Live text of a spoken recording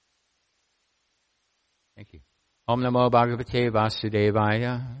Thank you. Om Namo Bhagavate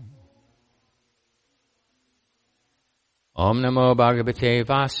Vasudevaya. Om Namo Bhagavate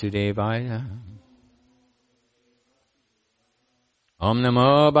Vasudevaya. Om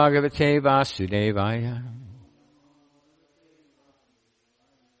Namo Bhagavate Vasudevaya.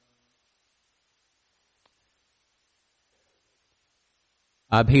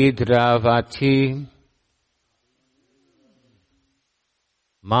 Abhidravati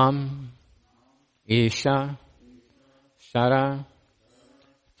Mam Isha Shara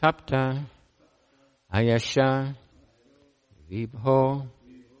Tapta Ayasha Vibho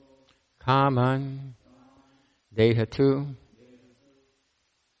Kaman Dehatu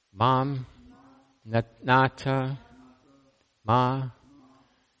Mam Nata Ma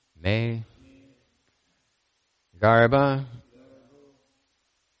Me Garba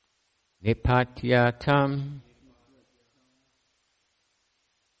Nipatyatam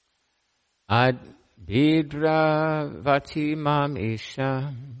Ad Bidravati Mam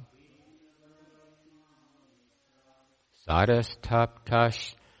Isha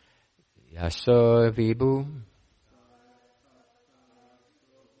Sarastaptash Yaso Vibhu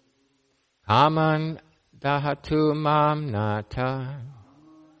Kaman Dahatu Mam Nata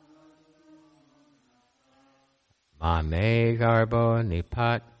Mame Garbo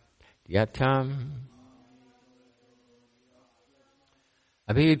Nipat Yatam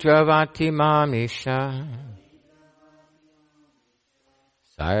Abhidravati Mam Isha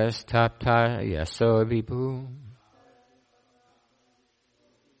Sarastapta Yaso Vibhu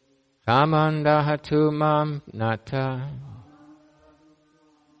Kamandahatu Mam Nata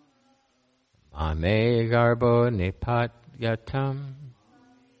Mame Garbo Nipat Yatam.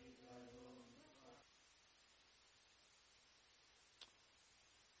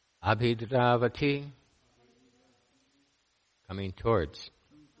 Abhidravati, coming towards.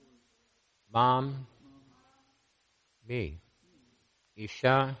 Mam, me.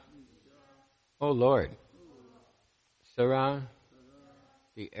 Isha, O Lord. Sara,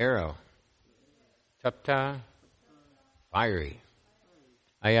 the arrow. Tapta, fiery.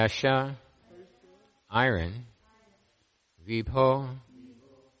 Ayasha, iron. Vibho,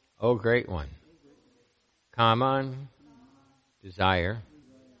 O great one. Kaman, desire.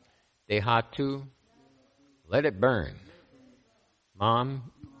 Dehatu, let it burn. Mam,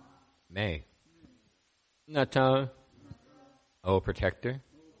 may. Nata, O protector.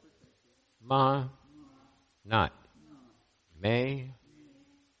 Ma, not. May,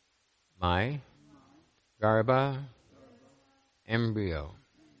 my. Garba, embryo.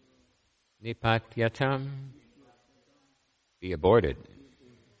 Nipatyatam, be aborted.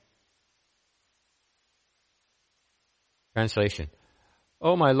 Translation.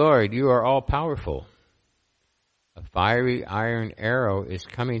 O my Lord, you are all-powerful. A fiery iron arrow is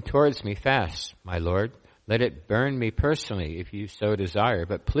coming towards me fast, my Lord. Let it burn me personally if you so desire,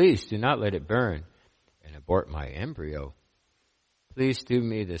 but please do not let it burn and abort my embryo. Please do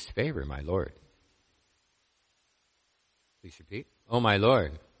me this favor, my Lord. Please repeat. O my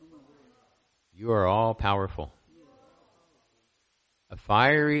Lord, you are all-powerful. A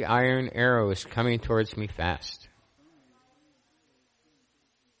fiery iron arrow is coming towards me fast.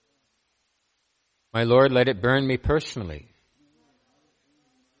 My Lord, let it burn me personally,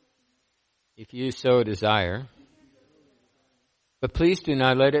 if you so desire. But please do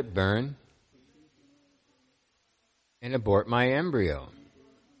not let it burn and abort my embryo.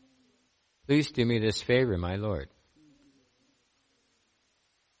 Please do me this favor, my Lord.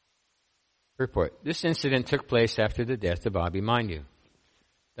 Purport. This incident took place after the death of Abhimanyu.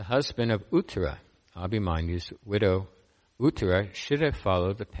 The husband of Uttara, Abhimanyu's widow, Uttara, should have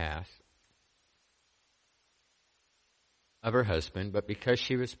followed the path of her husband, but because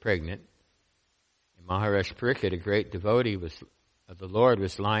she was pregnant, and Maharishi Parikshit, a great devotee of the Lord,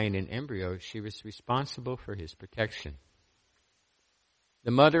 was lying in embryo, she was responsible for his protection. The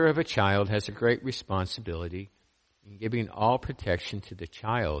mother of a child has a great responsibility in giving all protection to the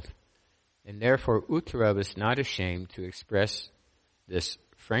child, and therefore Uttara was not ashamed to express this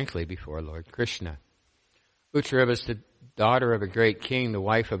frankly before Lord Krishna. Uttara was the daughter of a great king, the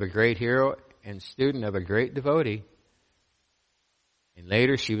wife of a great hero, and student of a great devotee. And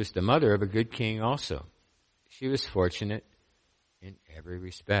later she was the mother of a good king also. She was fortunate in every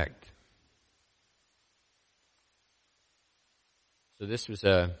respect. So this was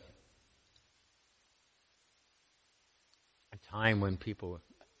a time when people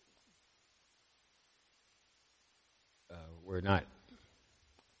were not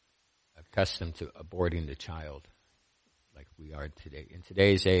accustomed to aborting the child like we are today. In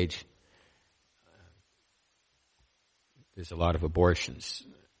today's age, there's a lot of abortions.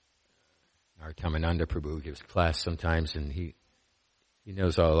 our Tamananda Prabhu gives class sometimes, and he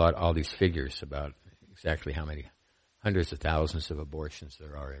knows all these figures about exactly how many hundreds of thousands of abortions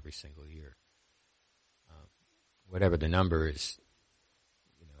there are every single year. Whatever the number is,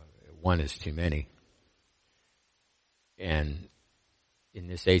 one is too many. And in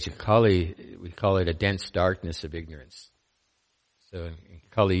this age of Kali, we call it a dense darkness of ignorance. So in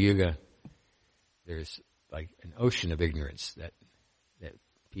Kali Yuga, there's like an ocean of ignorance that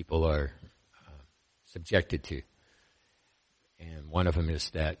people are subjected to. And one of them is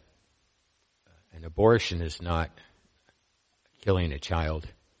that an abortion is not killing a child.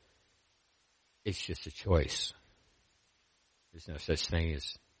 It's just a choice. There's no such thing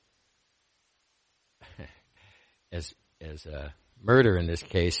as murder in this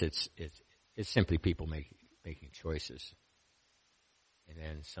case. It's simply people making choices. And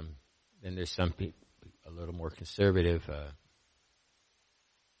then there's some people a little more conservative.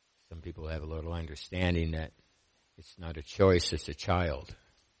 Some people have a little understanding that it's not a choice, it's a child.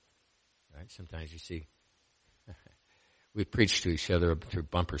 Right? Sometimes you see, we preach to each other through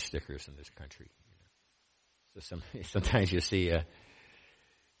bumper stickers in this country. So sometimes you see a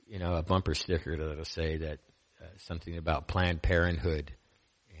bumper sticker that'll say that something about Planned Parenthood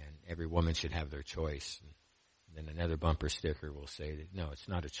and every woman should have their choice. And then another bumper sticker will say that, no, it's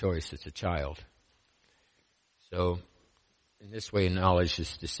not a choice, it's a child. So in this way, knowledge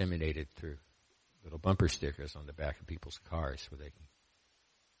is disseminated through little bumper stickers on the back of people's cars where they can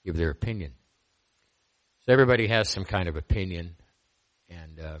give their opinion. So everybody has some kind of opinion,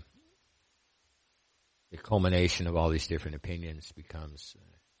 and the culmination of all these different opinions becomes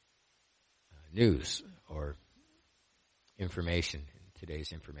news or information in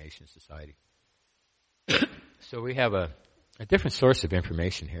today's information society. So we have a different source of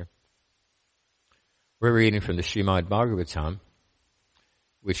information here. We're reading from the Srimad Bhagavatam,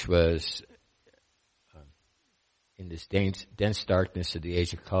 which was in this dense darkness of the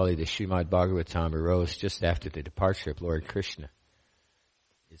age of Kali. The Srimad Bhagavatam arose just after the departure of Lord Krishna.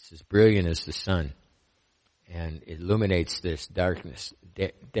 It's as brilliant as the sun, and it illuminates this darkness,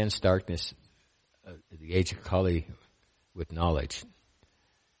 dense darkness of the age of Kali with knowledge.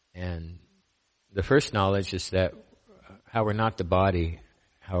 And the first knowledge is that how we're not the body,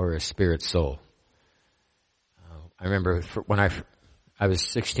 how we're a spirit soul. I remember when I was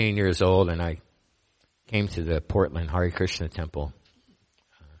 16 years old and I came to the Portland Hare Krishna temple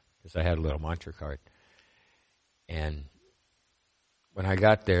because I had a little mantra card. And when I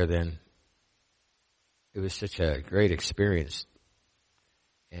got there, then it was such a great experience.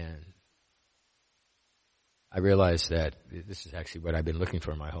 And I realized that this is actually what I've been looking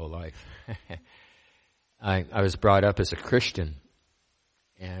for my whole life. I was brought up as a Christian,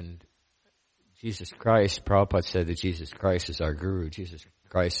 and Jesus Christ, Prabhupada said that Jesus Christ is our guru. Jesus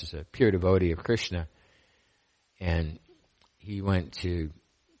Christ is a pure devotee of Krishna. And he went to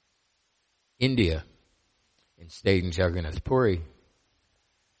India and stayed in Jagannath Puri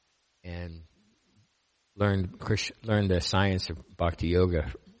and learned the science of Bhakti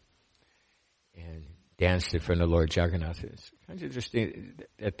Yoga and danced in front of Lord Jagannath. It's kind of interesting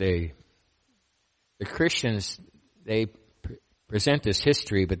that the Christians, they present this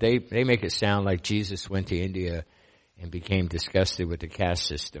history, but they make it sound like Jesus went to India and became disgusted with the caste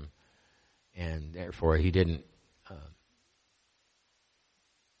system, and therefore he didn't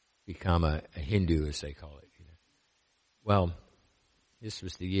become a Hindu, as they call it. Well, this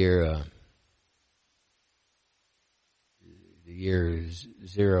was the year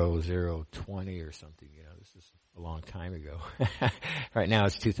 0020 or something. This is a long time ago. Right now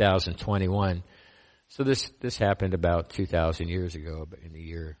it's 2021. So this happened about 2,000 years ago, but in the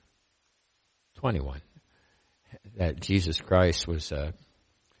year 21, that Jesus Christ was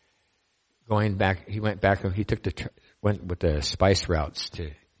going back. He went back. He went with the spice routes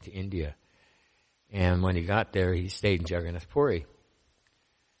to India, and when he got there, he stayed in Jagannath Puri.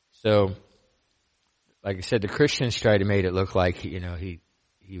 So, like I said, the Christians tried to make it look like he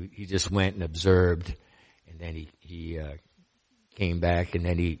just went and observed, and then he came back, and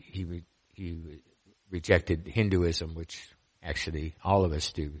then he rejected Hinduism, which actually all of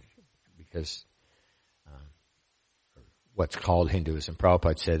us do, because what's called Hinduism.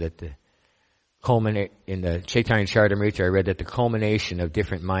 Prabhupada said that in the Chaitanya Charitamrita, I read that the culmination of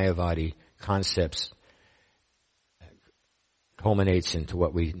different Mayavadi concepts culminates into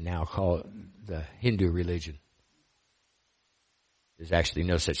what we now call the Hindu religion. There's actually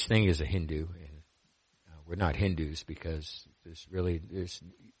no such thing as a Hindu, and we're not Hindus because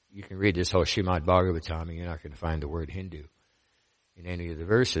you can read this whole Srimad Bhagavatam and you're not going to find the word Hindu in any of the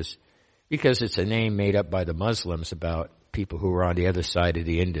verses, because it's a name made up by the Muslims about people who were on the other side of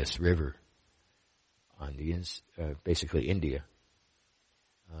the Indus River on basically India.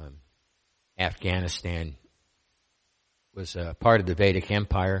 Afghanistan was part of the Vedic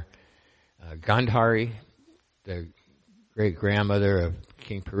Empire. Gandhari, the great-grandmother of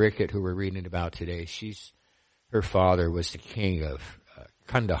King Parikshit, who we're reading about today, her father was the king of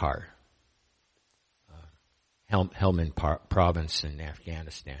Kandahar, Helmand province in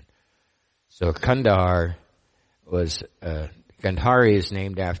Afghanistan. So Kandahar was, Gandhari is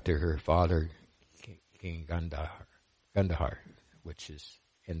named after her father, King Gandhar, which is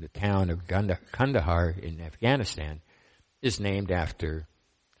in the town of Kandahar in Afghanistan, is named after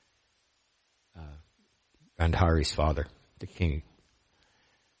Gandhari's father, the king.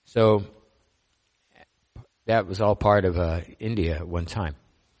 So that was all part of India at one time.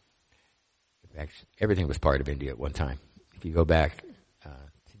 In fact, everything was part of India at one time. If you go back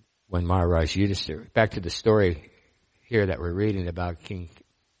when Maharaj Yudhisthira, back to the story here that we're reading about King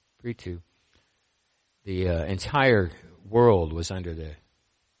Prithu, the entire world was under the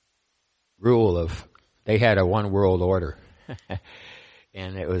rule of, they had a one world order,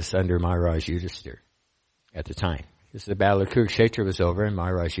 and it was under Maharaj Yudhisthira at the time. Because the Battle of Kurukshetra was over, and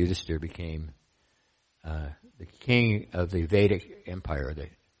Maharaj Yudhisthira became the king of the Vedic Empire,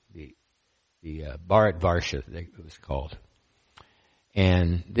 the Bharatvarsha, it was called.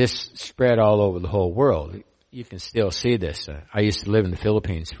 And this spread all over the whole world. You can still see this. I used to live in the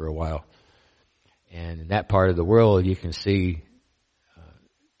Philippines for a while. And in that part of the world, you can see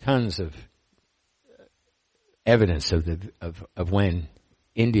tons of evidence of when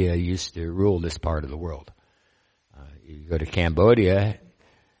India used to rule this part of the world. You go to Cambodia,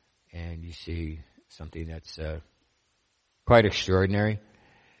 and you see something that's quite extraordinary.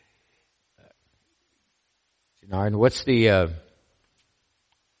 Janardhan, what's the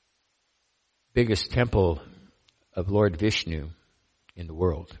biggest temple of Lord Vishnu in the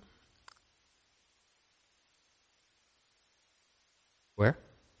world? Where?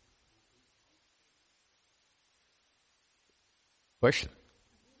 Question.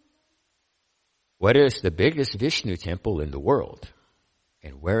 What is the biggest Vishnu temple in the world?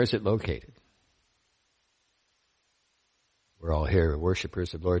 And where is it located? We're all here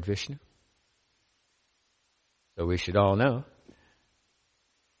worshippers of Lord Vishnu. So we should all know.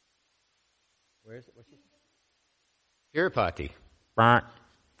 Where is it? What's it? Tirupati.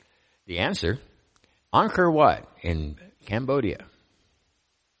 The answer, Angkor Wat in Cambodia.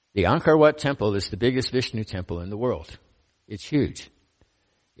 The Angkor Wat temple is the biggest Vishnu temple in the world. It's huge.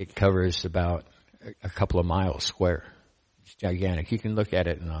 It covers about a couple of miles square. It's gigantic. You can look at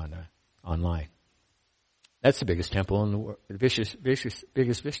it online. That's the biggest temple in the world, the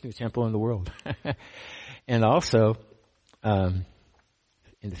biggest Vishnu temple in the world. And also, in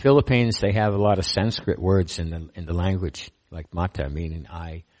the Philippines, they have a lot of Sanskrit words in the language, like mata, meaning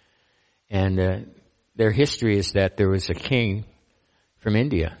I. And their history is that there was a king from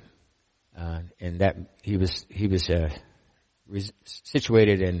India, and that he was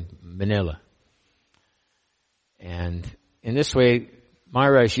situated in Manila. And in this way,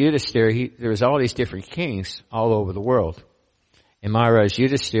 Maharaj Yudhisthira, there was all these different kings all over the world. And Maharaj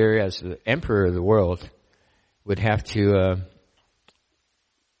Yudhisthira, as the emperor of the world, would have to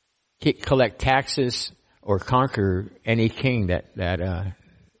collect taxes or conquer any king that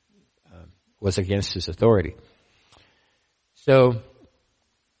was against his authority. So,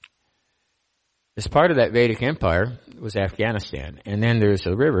 as part of that Vedic Empire was Afghanistan. And then there's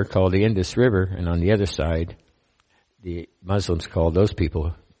a river called the Indus River, and on the other side, the Muslims called those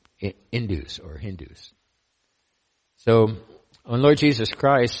people Hindus or Hindus. So when Lord Jesus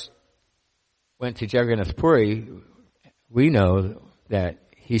Christ went to Jagannath Puri, we know that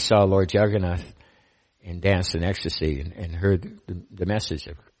he saw Lord Jagannath and danced in ecstasy and heard the message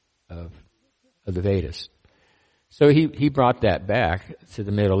of the Vedas. So he brought that back to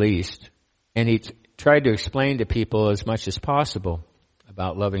the Middle East, and he tried to explain to people as much as possible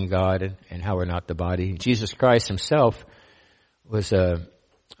about loving God and how we're not the body. Jesus Christ himself was a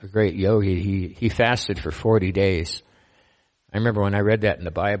great yogi. He fasted for 40 days. I remember when I read that in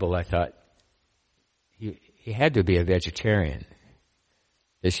the Bible, I thought he had to be a vegetarian.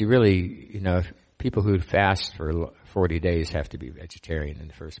 Because you really, people who fast for 40 days have to be vegetarian in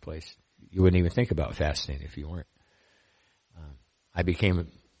the first place. You wouldn't even think about fasting if you weren't. I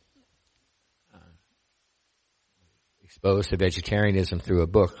became exposed to vegetarianism through a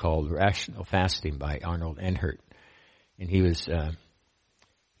book called Rational Fasting by Arnold Enhert. And he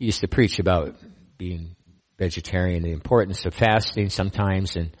used to preach about being vegetarian, the importance of fasting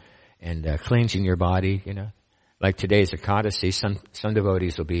sometimes and cleansing your body, Like today's Ekadasi, some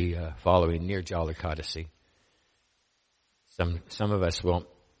devotees will be following Nirjala Ekadasi. Some of us will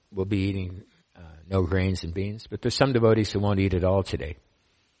be eating no grains and beans, but there's some devotees who won't eat at all today.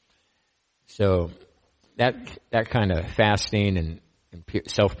 So that kind of fasting and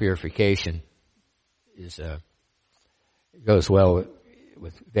self-purification goes well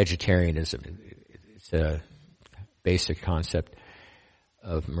with vegetarianism. It's a basic concept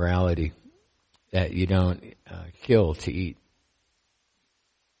of morality that you don't kill to eat.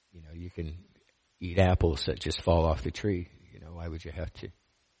 You know, you can eat apples that just fall off the tree. You know, why would you have to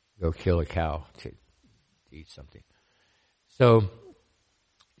go kill a cow to eat something? So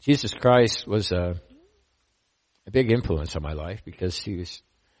Jesus Christ was a big influence on my life because he was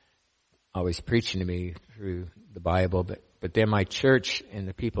always preaching to me through the Bible. But then my church and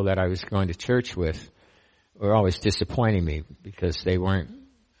the people that I was going to church with were always disappointing me because they weren't.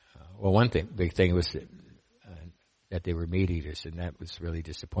 Well, one big thing was that they were meat eaters, and that was really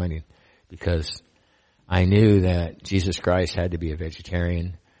disappointing because I knew that Jesus Christ had to be a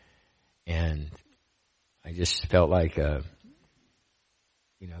vegetarian, and I just felt like,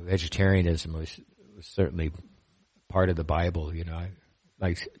 vegetarianism was certainly part of the Bible. You know,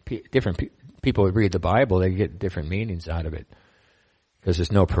 different people would read the Bible, they get different meanings out of it because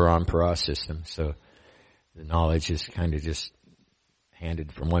there's no param system, so the knowledge is kind of just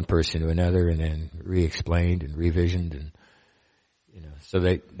handed from one person to another and then re-explained and revisioned, and so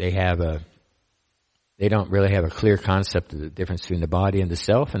they don't really have a clear concept of the difference between the body and the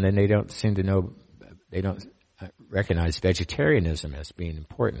self, and then they don't recognize vegetarianism as being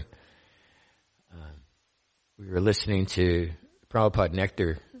important. We were listening to Prabhupada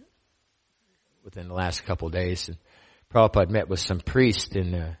Nectar within the last couple of days, and Prabhupada met with some priest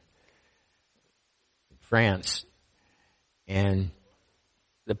in France, and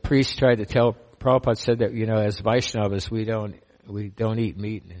the priest tried to tell Prabhupada, said that as Vaishnavas we don't eat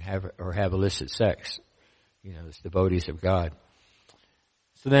meat and have illicit sex, as devotees of God.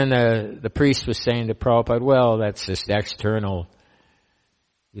 So then the priest was saying to Prabhupada, well, that's just external.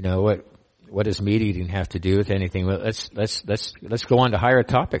 What does meat eating have to do with anything? Well, let's go on to higher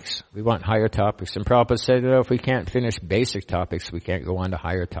topics. We want higher topics. And Prabhupada said, if we can't finish basic topics, we can't go on to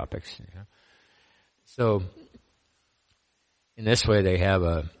higher topics. So in this way, they have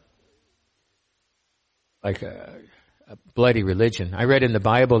a bloody religion. I read in the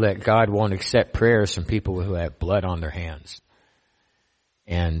Bible that God won't accept prayers from people who have blood on their hands,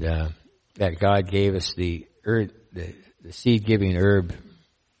 and that God gave us the seed-giving herb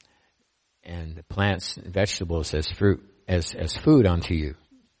and the plants and vegetables as fruit, as food unto you,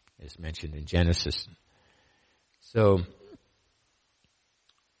 as mentioned in Genesis. So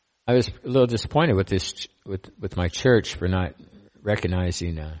I was a little disappointed with my church for not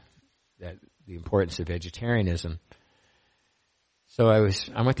recognizing that the importance of vegetarianism. So I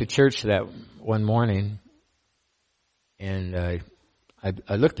went to church that one morning, and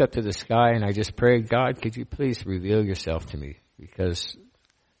I looked up to the sky and I just prayed, God, could you please reveal yourself to me, because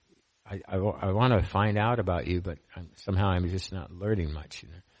I want to find out about you, but somehow I'm just not learning much.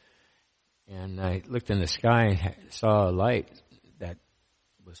 And I looked in the sky and saw a light that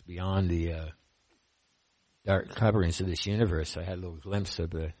was beyond the dark coverings of this universe. I had a little glimpse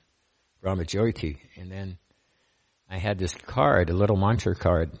of the Brahmajyoti, and then I had this card, a little mantra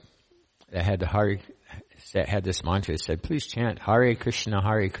card that had this mantra. It said, please chant Hare Krishna,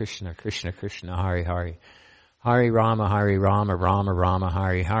 Krishna Krishna, Hare Hare, Hare Rama, Rama Rama,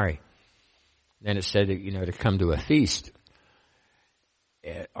 Hare Hare. Then it said, to come to a feast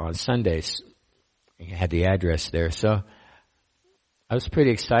on Sundays. It had the address there. So I was pretty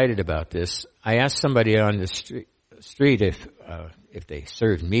excited about this. I asked somebody on the street if they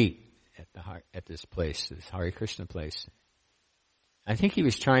served meat at this place, this Hare Krishna place. I think he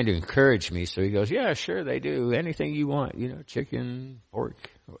was trying to encourage me, so he goes, yeah, sure they do. Anything you want, chicken, pork.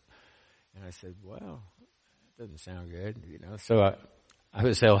 And I said, well, that doesn't sound good, So I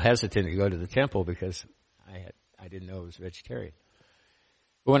was so hesitant to go to the temple because I didn't know it was vegetarian.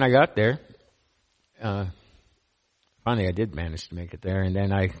 But when I got there, finally I did manage to make it there, and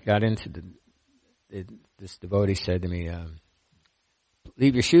then I got into this devotee said to me,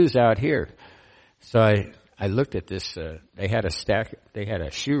 leave your shoes out here. So I looked at this, they had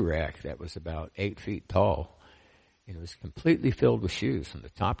a shoe rack that was about 8 feet tall. And it was completely filled with shoes from the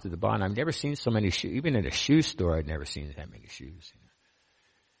top to the bottom. I've never seen so many shoes. Even in a shoe store, I'd never seen that many shoes.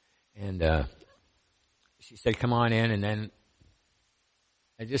 And she said, come on in. And then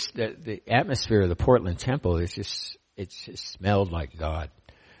the atmosphere of the Portland Temple, it just smelled like God.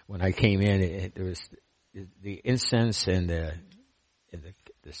 When I came in, there was the incense and the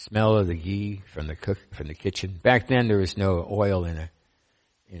smell of the ghee from the kitchen. Back then, there was no oil in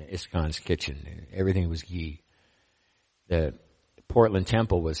ISKCON's kitchen. Everything was ghee. The Portland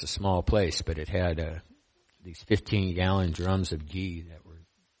Temple was a small place, but it had these 15-gallon drums of ghee that were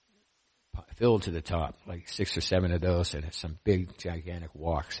filled to the top, like 6 or 7 of those, and some big, gigantic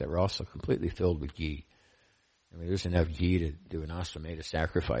woks that were also completely filled with ghee. I mean, there was enough ghee to do an Ashwamedha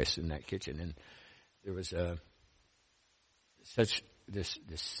sacrifice in that kitchen, and there was such this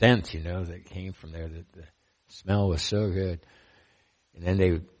scent, that came from there. That the smell was so good. And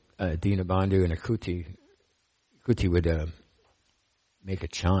then Dinabandhu and Kuti would make a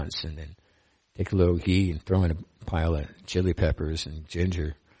chants and then take a little ghee and throw in a pile of chili peppers and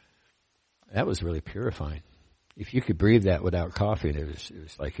ginger. That was really purifying. If you could breathe that without coughing, it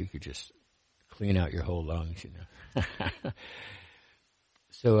was like you could just clean out your whole lungs,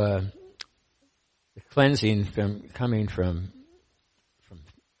 So the cleansing coming from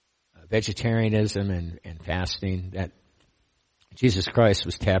vegetarianism and fasting, that Jesus Christ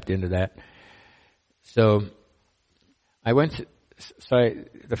was tapped into that. So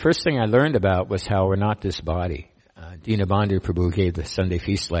the first thing I learned about was how we're not this body. Dinabandhu Prabhu gave the Sunday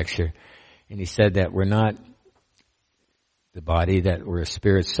Feast lecture, and he said that we're not the body, that we're a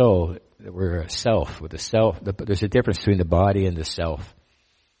spirit soul, that we're a self. With a self, there's a difference between the body and the self.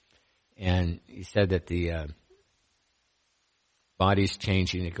 And he said that the body's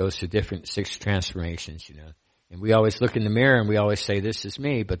changing. It goes through different 6 transformations, And we always look in the mirror and we always say, this is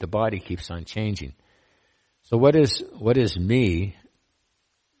me, but the body keeps on changing. So what is me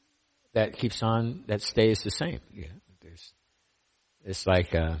that stays the same? It's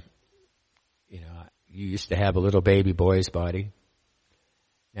like, you used to have a little baby boy's body.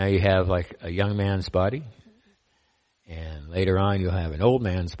 Now you have like a young man's body. And later on you'll have an old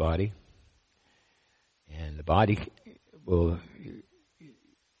man's body. And the body will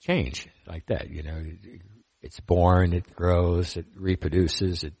change like that, It's born, it grows, it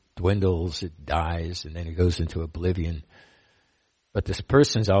reproduces, it dwindles, it dies, and then it goes into oblivion. But this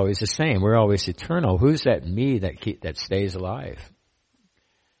person's always the same. We're always eternal. Who's that me that stays alive?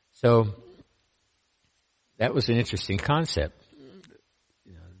 So that was an interesting concept.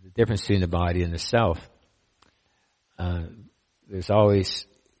 The difference between the body and the self. There's always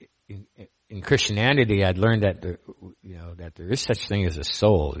in Christianity, I'd learned that that there is such thing as a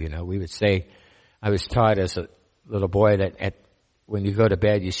soul. We would say, I was taught as a little boy that when you go to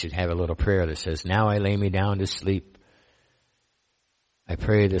bed, you should have a little prayer that says, "Now I lay me down to sleep. I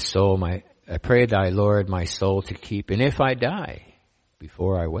pray thy Lord my soul to keep. And if I die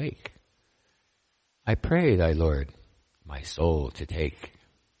before I wake, I pray thy Lord my soul to take."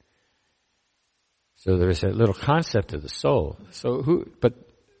 So there's a little concept of the soul. But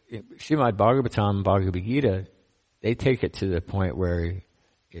Srimad Bhagavatam, Bhagavad Gita, they take it to the point where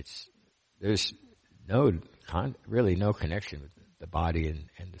there's really no connection with the body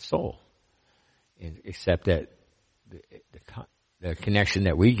and the soul, except that the connection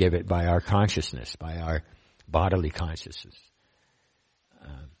that we give it by our consciousness, by our bodily consciousness.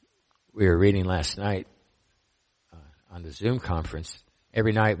 We were reading last night on the Zoom conference.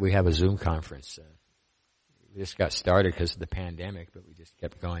 Every night we have a Zoom conference. We just got started because of the pandemic, but we just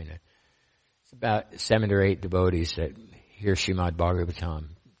kept going. It's about 7 or 8 devotees that hear Srimad Bhagavatam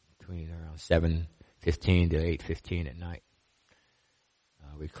between around 7:15 to 8:15 at night.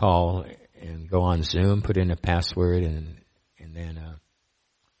 We call and go on Zoom, put in a password, and then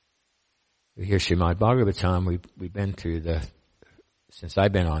we hear Srimad Bhagavatam. We've been through since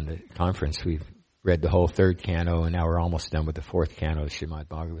I've been on the conference, we've read the whole 3rd canto, and now we're almost done with the 4th canto of Srimad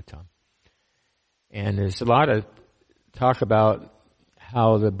Bhagavatam. And there's a lot of talk about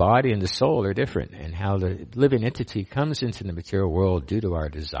how the body and the soul are different, and how the living entity comes into the material world due to our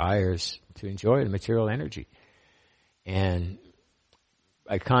desires to enjoy the material energy. And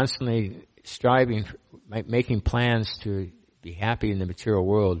by constantly striving, making plans to be happy in the material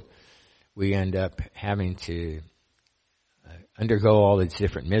world, we end up having to undergo all these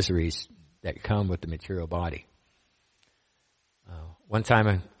different miseries that come with the material body. One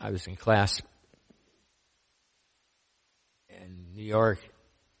time I was in class in New York,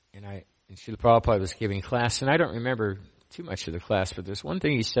 and Srila Prabhupada was giving class, and I don't remember too much of the class, but there's one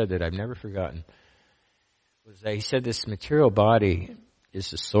thing he said that I've never forgotten, was that he said this material body is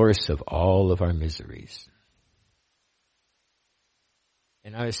the source of all of our miseries.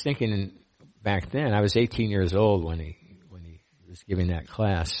 And I was thinking back then, I was 18 years old when he was giving that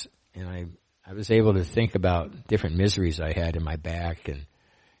class, and I was able to think about different miseries I had in my back, and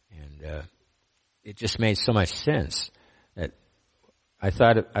it just made so much sense that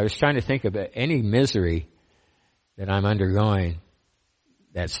I was trying to think about any misery that I'm undergoing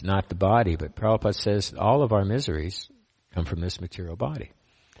that's not the body, but Prabhupada says all of our miseries come from this material body.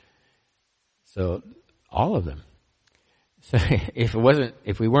 So all of them. So if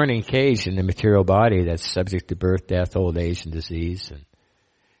we weren't encaged in the material body that's subject to birth, death, old age, and disease,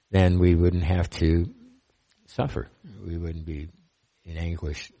 then we wouldn't have to suffer. We wouldn't be in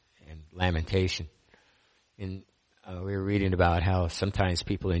anguish and lamentation. We were reading about how sometimes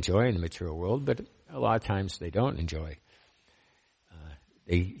people enjoy in the material world, but a lot of times they don't enjoy.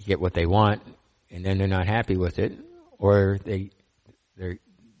 They get what they want, and then they're not happy with it, or they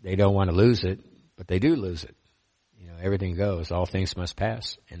don't want to lose it, but they do lose it. Everything goes. All things must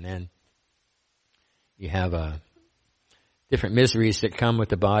pass. And then you have different miseries that come with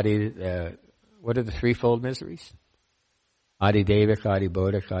the body. What are the threefold miseries? Adi Devik, Adi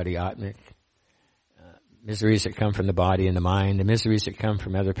Bodhik, Adi Atmik. Miseries that come from the body and the mind. The miseries that come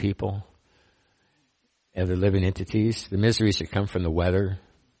from other people, other living entities. The miseries that come from the weather.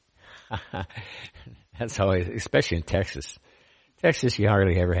 That's always, especially in Texas. Texas, you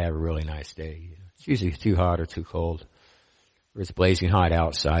hardly ever have a really nice day. It's usually too hot or too cold. Or it's blazing hot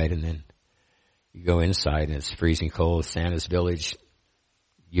outside, and then you go inside and it's freezing cold. Santa's Village,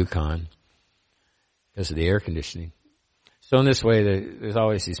 Yukon, because of the air conditioning. So in this way, there's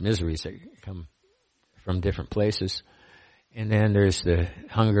always these miseries that come from different places. And then there's the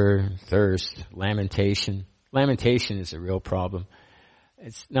hunger, thirst, lamentation. Lamentation is a real problem.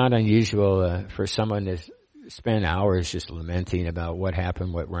 It's not unusual for someone to spend hours just lamenting about what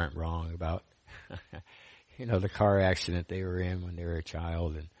happened, what went wrong, about the car accident they were in when they were a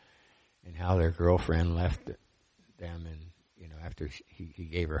child, and how their girlfriend left them, and after he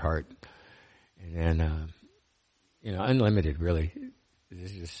gave her heart, and then unlimited, really.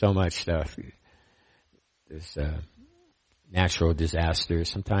 There's just so much stuff. There's natural disasters.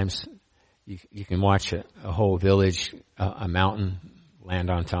 Sometimes you can watch a whole village, a mountain land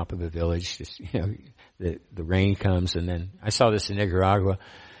on top of a village. Just the rain comes, and then I saw this in Nicaragua.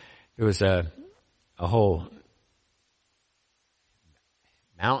 There was a whole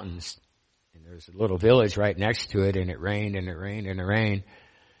mountains, and there was a little village right next to it, and it rained and it rained and it rained,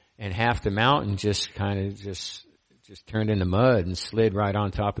 and half the mountain just kind of just turned into mud and slid right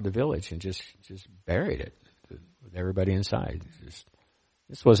on top of the village and just buried it with everybody inside.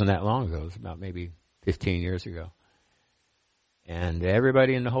 This wasn't that long ago. It was about maybe 15 years ago, and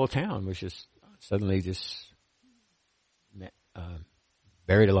everybody in the whole town was just suddenly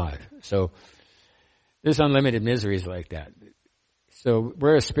buried alive. So there's unlimited miseries like that. So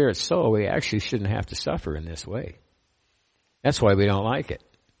we're a spirit soul. We actually shouldn't have to suffer in this way. That's why we don't like it.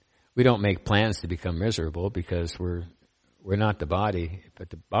 We don't make plans to become miserable because we're not the body, but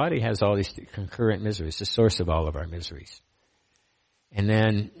the body has all these concurrent miseries, the source of all of our miseries. And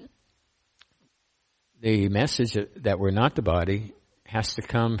then the message that we're not the body has to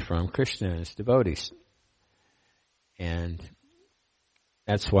come from Krishna and his devotees. And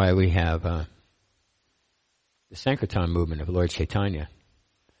that's why we have the Sankirtan movement of Lord Chaitanya.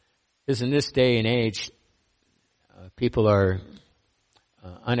 Because in this day and age, people are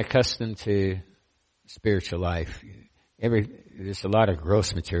unaccustomed to spiritual life. There's a lot of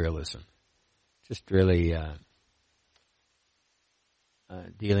gross materialism. Just really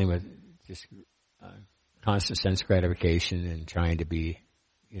dealing with just constant sense gratification and trying to be,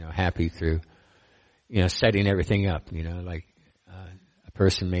 happy through, setting everything up, like a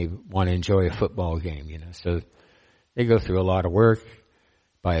person may want to enjoy a football game, so they go through a lot of work,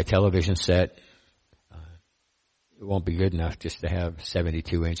 buy a television set. It won't be good enough just to have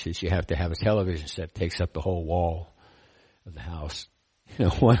 72 inches. You have to have a television set that takes up the whole wall of the house.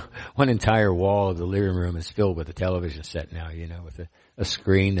 One entire wall of the living room is filled with a television set now, with a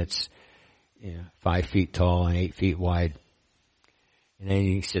screen that's 5 feet tall and 8 feet wide. And then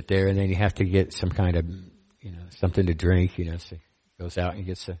you sit there and then you have to get some kind of, something to drink, so he goes out and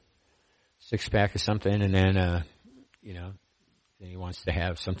gets a 6-pack of something, and then, then he wants to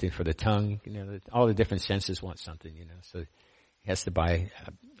have something for the tongue. All the different senses want something, so he has to buy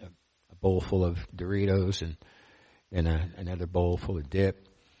a bowl full of Doritos and another bowl full of dip.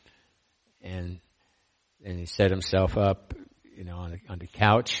 And then he set himself up, on the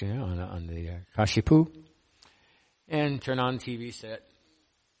couch, on the Kashipu, and turn on the TV set.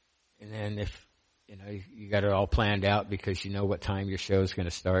 And then if, you got it all planned out because you know what time your show is going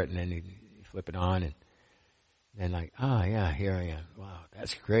to start, and then you flip it on, and then yeah, here I am. Wow,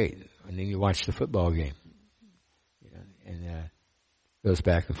 that's great. And then you watch the football game, and goes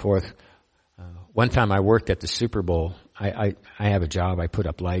back and forth. One time I worked at the Super Bowl. I have a job. I put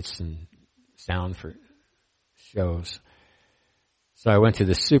up lights and sound for shows. So I went to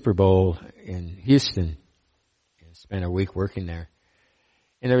the Super Bowl in Houston and spent a week working there.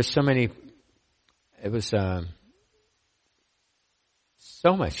 And there was it was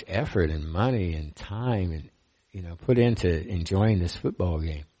so much effort and money and time and, put into enjoying this football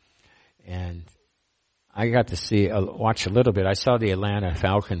game. And I got to watch a little bit. I saw the Atlanta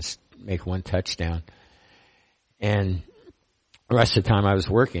Falcons make one touchdown. And the rest of the time I was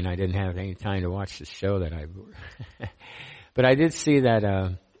working. I didn't have any time to watch the show that but I did see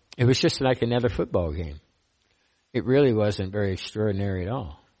that it was just like another football game. It really wasn't very extraordinary at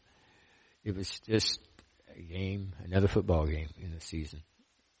all. It was just a game, another football game in the season.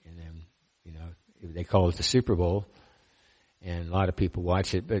 And then, they call it the Super Bowl, and a lot of people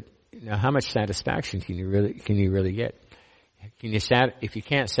watch it. But how much satisfaction can you really get? If you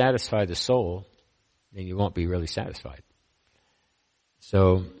can't satisfy the soul, then you won't be really satisfied.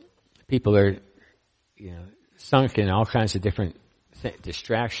 So people are, sunk in all kinds of different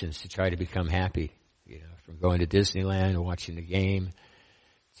distractions to try to become happy. From going to Disneyland or watching the game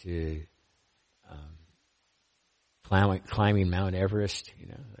to climbing Mount Everest,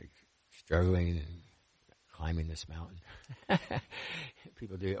 like struggling and climbing this mountain.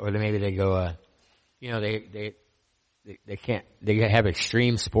 People do, or maybe they go, they have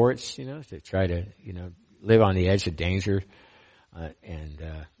extreme sports, to try to, live on the edge of danger, and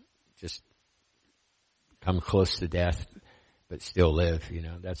just come close to death, but still live.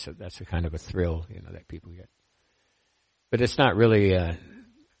 That's a kind of a thrill, that people get. But it's not really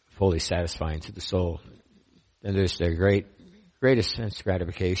fully satisfying to the soul. Then there's the greatest sense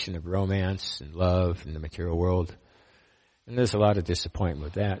gratification of romance and love in the material world. And there's a lot of disappointment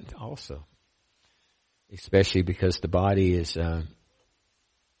with that also. Especially because the body is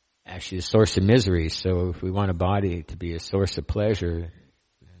actually a source of misery. So if we want a body to be a source of pleasure,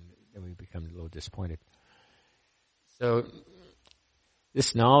 then we become a little disappointed. So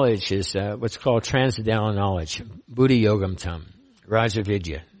this knowledge is what's called transcendental knowledge, Buddha Yogam Tam, Raja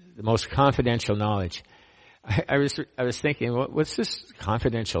Vidya, the most confidential knowledge. I was thinking, what's this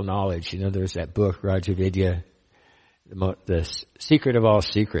confidential knowledge? There's that book, Raja Vidya, the secret of all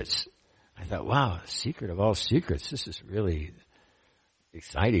secrets. I thought, wow, secret of all secrets. This is really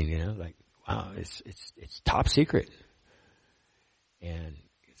exciting, wow, it's top secret. And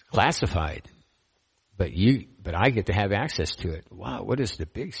it's classified. But I get to have access to it. Wow, what is the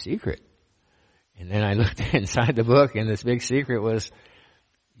big secret? And then I looked inside the book, and this big secret was,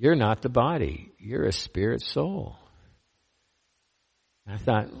 you're not the body. You're a spirit soul. And I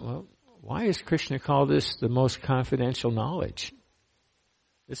thought, well, why does Krishna call this the most confidential knowledge?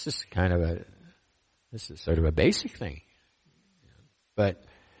 This is sort of a basic thing. But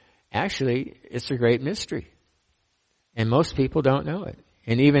actually, it's a great mystery. And most people don't know it.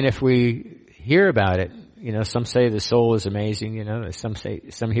 And even if we hear about it, some say the soul is amazing,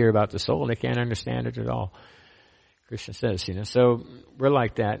 some hear about the soul and they can't understand it at all. Krishna says, so we're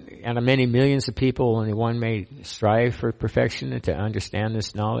like that. Out of many millions of people, only one may strive for perfection and to understand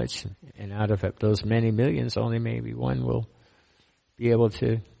this knowledge. And out of those many millions, only maybe one will be able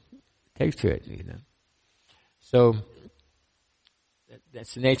to take to it, So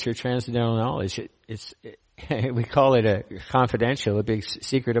that's the nature of transcendental knowledge. We call it a confidential, a big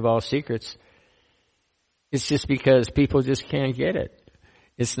secret of all secrets. It's just because people just can't get it.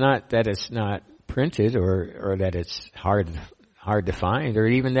 It's not that it's not printed or that it's hard to find, or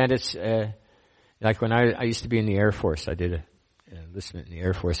even that it's like when I used to be in the Air Force. I did a enlistment in the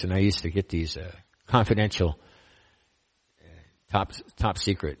Air Force, and I used to get these confidential top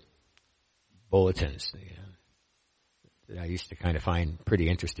secret bulletins that I used to kind of find pretty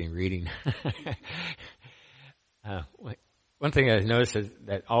interesting reading. One thing I noticed is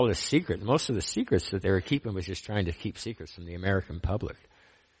that most of the secrets that they were keeping was just trying to keep secrets from the American public,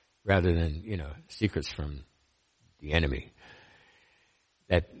 rather than, secrets from the enemy.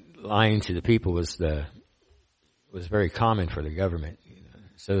 That lying to the people was very common for the government.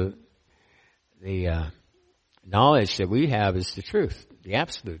 So the knowledge that we have is the truth, the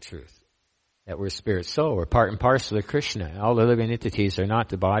absolute truth, that we're spirit soul. We're part and parcel of Krishna. All the living entities are not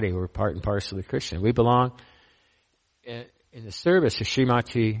the body. We're part and parcel of Krishna. We belong in the service of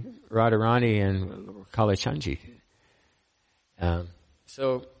Srimati Radharani and Kalachandji.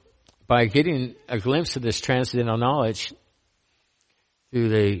 So by getting a glimpse of this transcendental knowledge through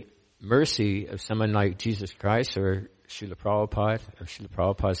the mercy of someone like Jesus Christ or Srila Prabhupada or Srila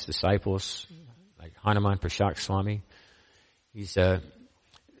Prabhupada's disciples like Hanuman Prashak Swami, these are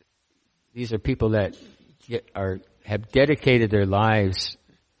people that have dedicated their lives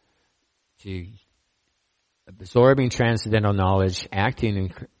to absorbing transcendental knowledge,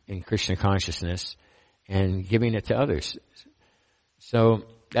 acting in Krishna consciousness, and giving it to others. So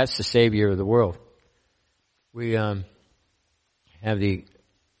that's the savior of the world. We have the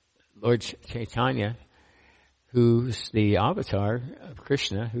Lord Chaitanya, who's the avatar of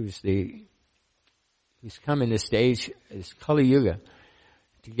Krishna, who's the who's come in this stage, this Kali Yuga,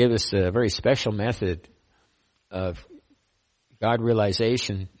 to give us a very special method of God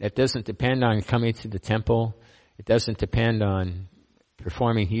realization that doesn't depend on coming to the temple. It doesn't depend on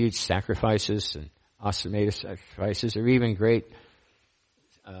performing huge sacrifices and awesome sacrifices, or even great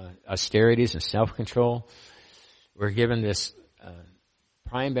austerities and self-control. We're given this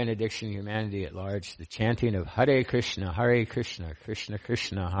prime benediction to humanity at large, the chanting of Hare Krishna, Krishna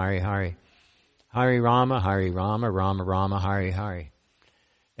Krishna, Hare Hare, Hare Rama, Rama Rama, Hare Hare.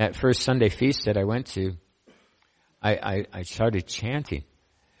 That first Sunday feast that I went to, I started chanting.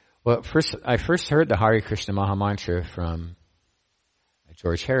 Well, I first heard the Hare Krishna Maha Mantra from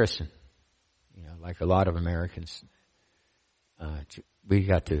George Harrison. You know, like a lot of Americans, we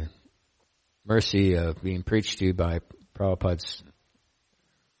got the mercy of being preached to by Prabhupada's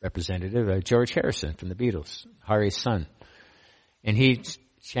representative, George Harrison from the Beatles, Hari's son. And he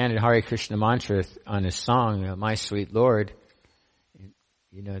chanted Hare Krishna mantra on his song, My Sweet Lord.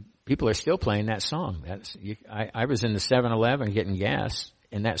 You know, people are still playing that song. I was in the 7-Eleven getting gas,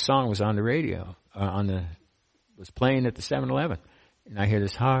 and that song was on the radio, was playing at the 7-Eleven. And I hear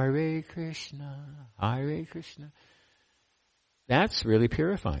this, Hare Krishna, Hare Krishna. That's really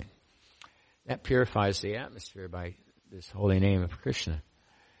purifying. That purifies the atmosphere by this holy name of Krishna.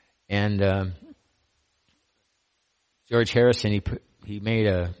 And George Harrison, he made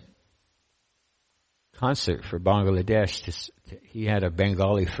a concert for Bangladesh. He had a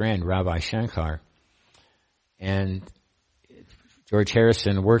Bengali friend, Ravi Shankar. And George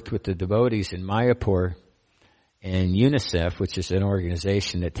Harrison worked with the devotees in Mayapur and UNICEF, which is an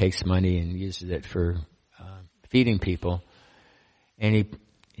organization that takes money and uses it for feeding people. And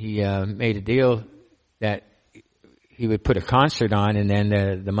he made a deal that he would put a concert on, and then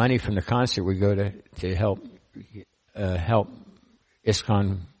the money from the concert would go to help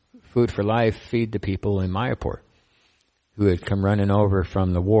ISKCON Food for Life feed the people in Mayapur who had come running over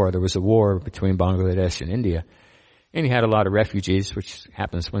from the war. There was a war between Bangladesh and India. And he had a lot of refugees, which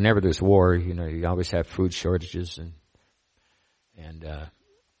happens whenever there's war. You know, you always have food shortages and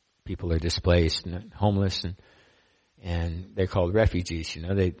people are displaced and homeless, and they're called refugees. You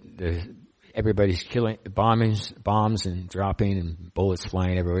know, everybody's killing bombs and dropping and bullets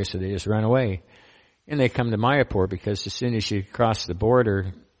flying everywhere, so they just run away. And they come to Mayapur because as soon as you cross the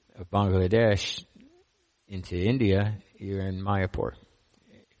border of Bangladesh into India, you're in Mayapur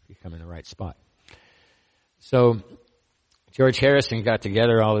if you come in the right spot. So George Harrison got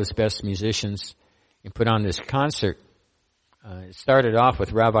together all his best musicians and put on this concert. It started off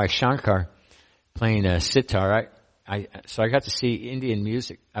with Ravi Shankar playing a sitar. So I got to see Indian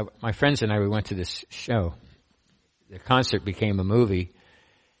music. My friends and I, we went to this show. The concert became a movie,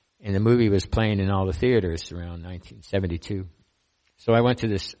 and the movie was playing in all the theaters around 1972. So I went to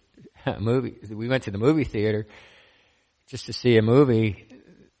this movie. We went to the movie theater just to see a movie,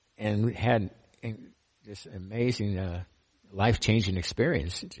 and we had this amazing, life-changing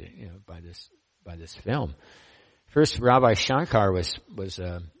experience, you know, by this film. First, Ravi Shankar was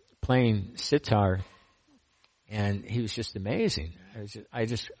playing sitar, and he was just amazing.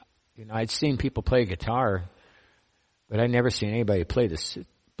 I'd seen people play guitar, but I'd never seen anybody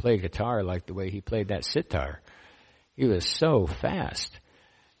play guitar like the way he played that sitar. He was so fast.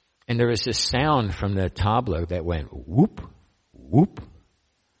 And there was this sound from the tabla that went whoop, whoop.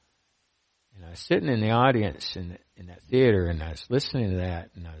 And I was sitting in the audience in that theater, and I was listening to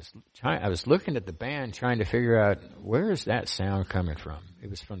that, and I was looking at the band trying to figure out, where is that sound coming from? It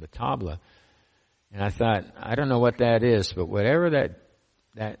was from the tabla. And I thought, I don't know what that is, but whatever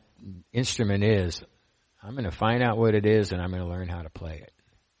that instrument is, I'm going to find out what it is, and I'm going to learn how to play it.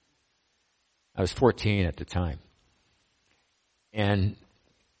 I was 14 at the time. And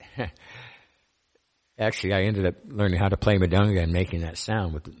actually, I ended up learning how to play Madanga and making that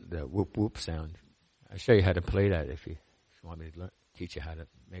sound with the whoop whoop sound. I'll show you how to play that if you want me to teach you how to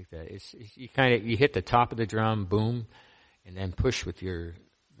make that. It's you hit the top of the drum, boom, and then push with the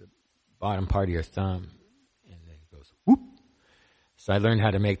bottom part of your thumb, and then it goes whoop. So I learned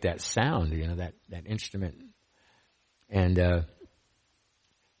how to make that sound, you know, that instrument. And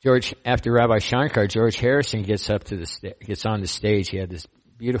after Ravi Shankar, George Harrison gets on the stage. He had this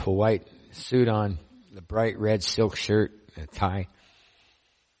beautiful white suit on, the bright red silk shirt, and a tie.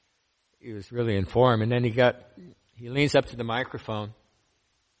 He was really in form. And then he leans up to the microphone.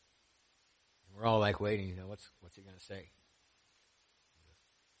 And we're all like waiting, you know, what's he going to say?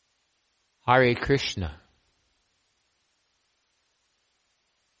 Hare Krishna.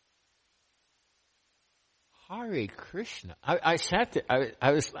 Hare Krishna. I sat there,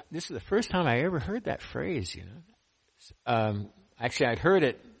 this is the first time I ever heard that phrase, you know. Actually, I'd heard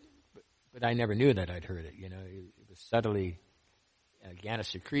it but I never knew that I'd heard it. It was subtly, Gana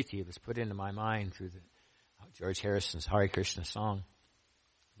Sukriti, it was put into my mind through George Harrison's Hare Krishna song.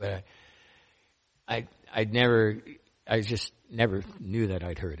 But I just never knew that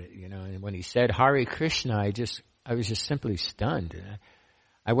I'd heard it, And when he said Hare Krishna, I was just simply stunned.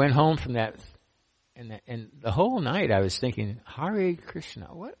 I went home from that, and the whole night I was thinking, Hare Krishna,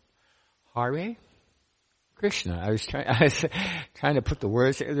 what? Hare Krishna. I was trying to put the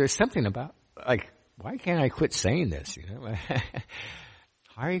words. There's something about, like, why can't I quit saying this?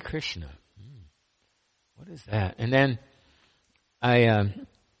 Hare Krishna. What is that? And then I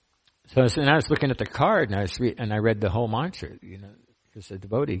was looking at the card, and I read the whole mantra, because the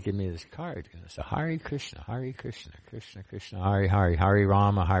devotee gave me this card. So Hare Krishna, Krishna Krishna, Hare Hare, Hare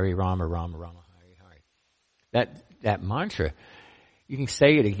Rama, Rama Rama, Hare Hare. That mantra, you can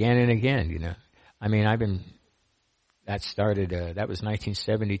say it again and again. I mean, that was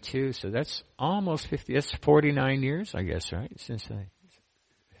 1972, so that's almost 50, that's 49 years, I guess, right? Since I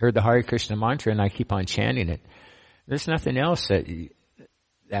heard the Hare Krishna mantra, and I keep on chanting it. There's nothing else that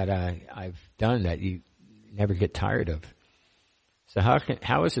I've done that you never get tired of. So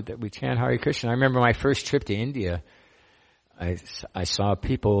how is it that we chant Hare Krishna? I remember my first trip to India, I saw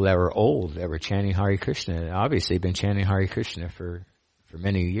people that were old that were chanting Hare Krishna. Obviously, they've been chanting Hare Krishna for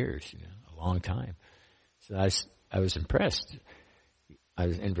many years, a long time. So I was impressed. I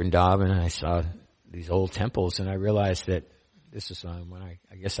was in Vrindavan, and I saw these old temples, and I realized that this is when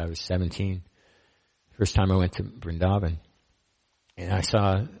I guess I was 17. First time I went to Vrindavan, and I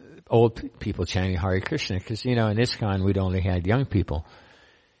saw old people chanting Hare Krishna, because, in ISKCON we'd only had young people,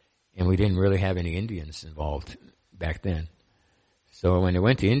 and we didn't really have any Indians involved back then. So when I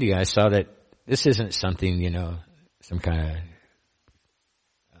went to India, I saw that this isn't something, some kind of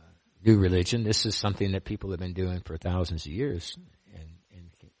new religion. This is something that people have been doing for thousands of years,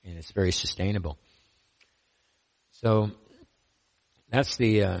 and it's very sustainable. So that's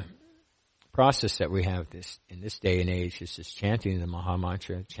the process that we have in this day and age, is just chanting the Maha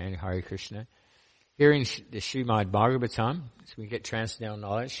Mantra, chanting Hare Krishna, hearing the Srimad Bhagavatam, so we get transcendental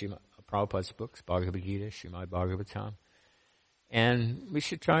knowledge, Prabhupada's books, Bhagavad Gita, Srimad Bhagavatam, and we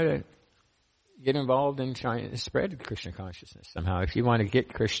should try to get involved in trying to spread Krishna consciousness somehow. If you want to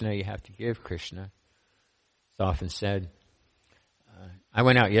get Krishna, you have to give Krishna. It's often said. I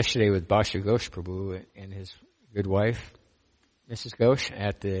went out yesterday with Bhashya Ghosh Prabhu and his good wife, Mrs. Ghosh,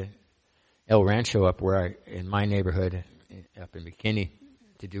 at the El Rancho up in my neighborhood, up in McKinney,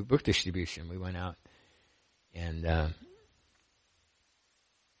 to do book distribution. We went out, and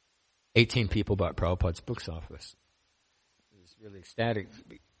 18 people bought Prabhupada's books off us. It was really ecstatic.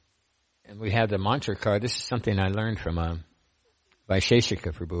 And we had the mantra card. This is something I learned from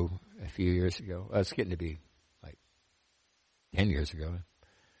Vaisheshika Prabhu a few years ago. Well, it's getting to be like 10 years ago.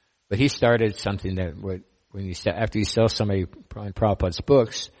 But he started something that after you sell somebody on Prabhupada's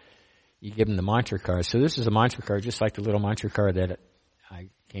books, you give them the mantra card. So this is a mantra card, just like the little mantra card that I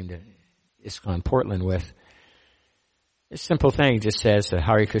came to ISKCON Portland with. It's a simple thing. It just says the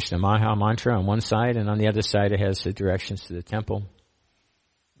Hare Krishna Maha Mantra on one side, and on the other side it has the directions to the temple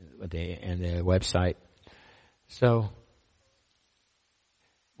and the website. So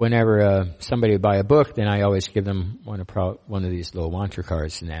whenever somebody would buy a book, then I always give them one of these little mantra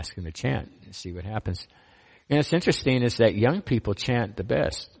cards and ask them to chant and see what happens. And it's interesting is that young people chant the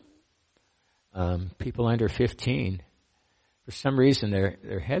best. People under 15, for some reason,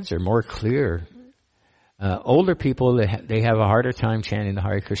 their heads are more clear. Older people, they have a harder time chanting the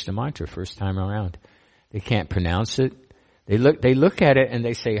Hare Krishna mantra first time around. They can't pronounce it. They look at it and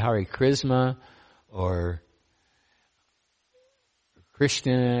they say Hare Krishna or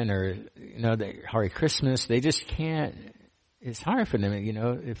Christian or Hare Christmas. They just can't. It's hard for them.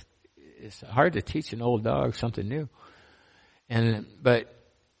 If it's hard to teach an old dog something new. But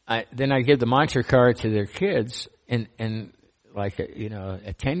then I give the mantra card to their kids, and like a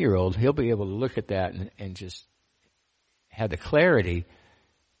 10-year-old, he'll be able to look at that and just have the clarity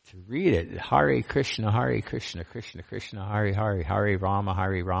to read it. Hare Krishna, Krishna Krishna, Hare Hare, Hare Rama,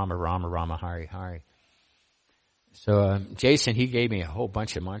 Rama Rama, Hare Hare. So Jason, he gave me a whole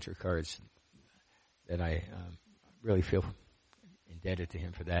bunch of mantra cards that I really feel indebted to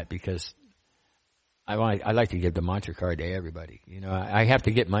him for that, because I like to give the mantra card to everybody. I have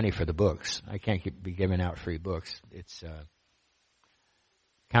to get money for the books. I can't be giving out free books. It's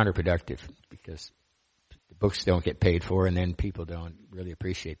counterproductive, because the books don't get paid for, and then people don't really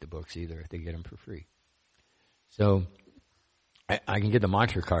appreciate the books either if they get them for free. So I can get the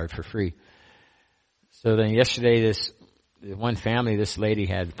mantra card for free. So then yesterday, this one family, this lady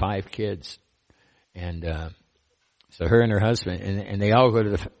had 5 kids, and So her and her husband, and they all go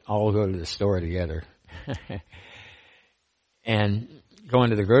to the store together. And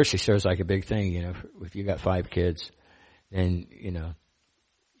going to the grocery store is like a big thing, you know. If you got 5 kids, then, you know,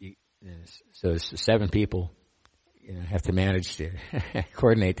 so it's 7 people, you know, have to manage to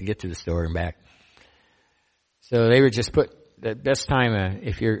coordinate to get to the store and back. So they would just put the best time,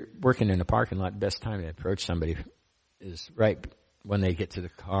 if you're working in a parking lot, the best time to approach somebody is right when they get to the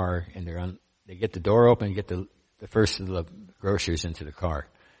car and they get the door open and get the first of the groceries into the car.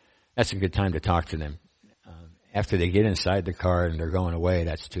 That's a good time to talk to them. After they get inside the car and they're going away,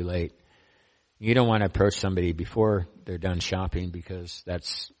 that's too late. You don't want to approach somebody before they're done shopping because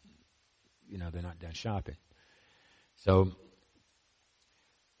that's, you know, they're not done shopping. So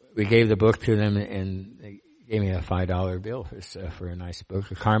we gave the book to them and they gave me a $5 bill for a nice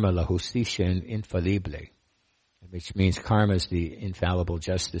book, Karma la Justicia Infalible, which means karma is the infallible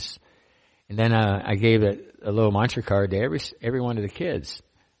justice. And then I gave a little mantra card to every one of the kids.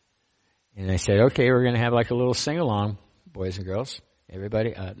 And I said, okay, we're going to have like a little sing-along, boys and girls.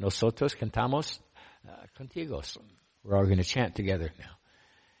 Everybody, nosotros cantamos contigo. We're all going to chant together now.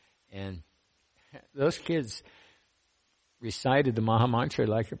 And those kids recited the Maha Mantra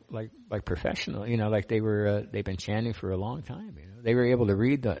like professional, you know, like they've been chanting for a long time. You know, they were able to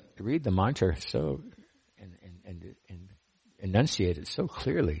read the mantra so and enunciate it so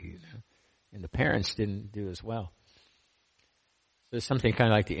clearly, you know. And the parents didn't do as well. So it's something kind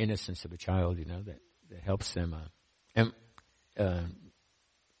of like the innocence of a child, you know, that helps them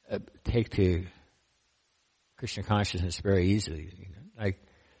take to Krishna consciousness very easily. You know, like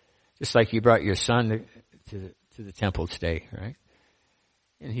just like you brought your son to the temple today, right?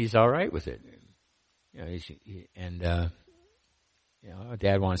 And he's all right with it. You know, you know,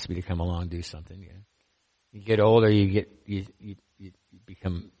 Dad wants me to come along and do something. You know, you get older, you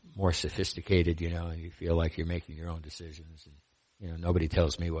become more sophisticated, you know, and you feel like you're making your own decisions, and you know, nobody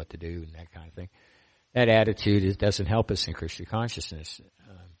tells me what to do and that kind of thing. That attitude doesn't help us in Krishna consciousness.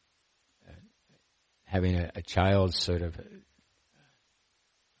 Having a child's sort of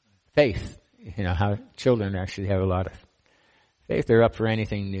faith, you know, how children actually have a lot of faith. They're up for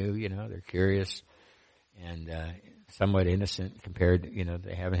anything new, you know, they're curious and somewhat innocent compared, you know,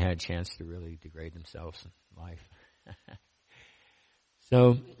 they haven't had a chance to really degrade themselves in life.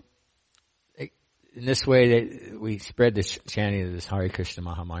 So, in this way, we spread the chanting of this Hare Krishna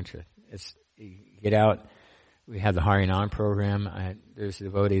Maha Mantra. You get out. We have the Harinam program. There's a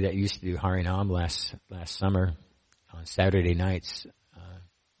devotee that used to do Harinam last summer on Saturday nights.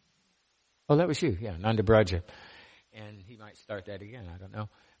 Oh, that was you, yeah, Nanda Braja. And he might start that again, I don't know.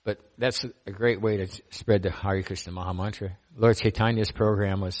 But that's a great way to spread the Hare Krishna Maha Mantra. Lord Chaitanya's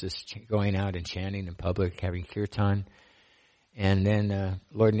program was just going out and chanting in public, having kirtan. And then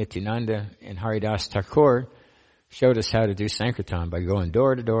Lord Nityananda and Haridas Thakur showed us how to do Sankirtan by going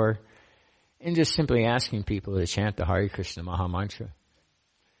door to door and just simply asking people to chant the Hare Krishna Maha Mantra.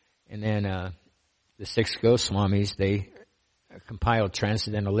 And then the 6 Goswamis, they compiled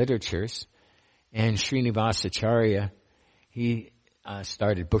transcendental literatures, and Srinivasa Acharya, he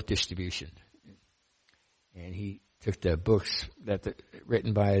started book distribution. And he took the books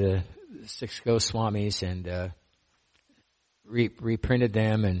written by the 6 Goswamis and reprinted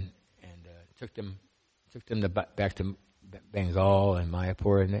them and took them back to Bengal and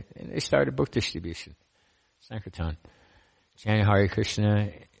Mayapur, and they started book distribution, Sankirtan, chanting Hare Krishna,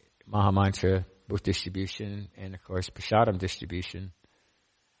 Maha Mantra, book distribution, and of course Prasadam distribution,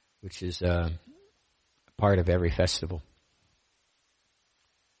 which is a part of every festival.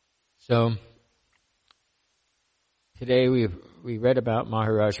 So today we read about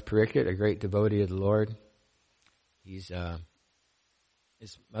Maharaj Parikshit, a great devotee of the Lord. His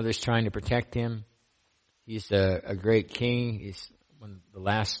mother's trying to protect him. He's a great king. He's one of the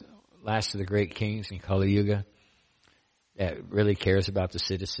last of the great kings in Kali Yuga that really cares about the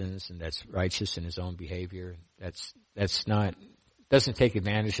citizens and that's righteous in his own behavior. Doesn't take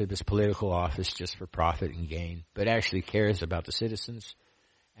advantage of his political office just for profit and gain, but actually cares about the citizens,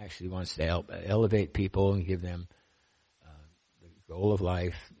 actually wants to elevate people and give them the goal of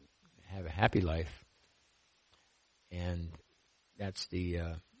life, have a happy life. And that's the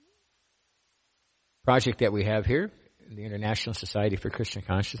project that we have here in the International Society for Krishna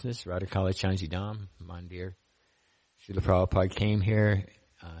Consciousness, Radhakala Chanji Dham, Mandir. Srila Prabhupada came here.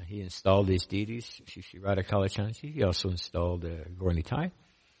 He installed these deities, Shri Radhakala Chanji. He also installed Gaur Nitai,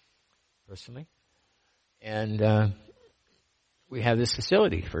 personally. And we have this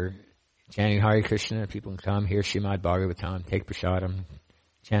facility for chanting Hare Krishna. People can come, hear Srimad Bhagavatam, take prasadam,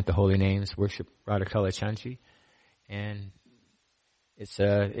 chant the holy names, worship Radhakala Chanji. And it's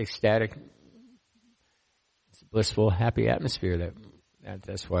ecstatic. It's blissful, happy atmosphere.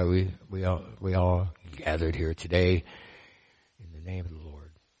 That's why we all gathered here today in the name of the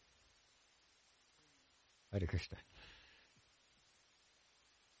Lord. Hare Krishna.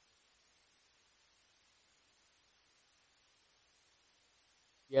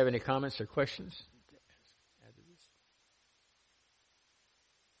 Do you have any comments or questions?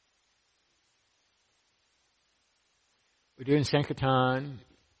 We're doing Sankirtan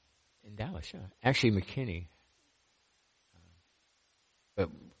in Dallas, yeah. Actually, McKinney. But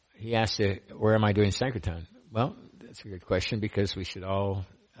he asked, where am I doing Sankirtan? Well, that's a good question, because we should all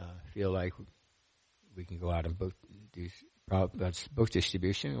feel like we can go out and that's book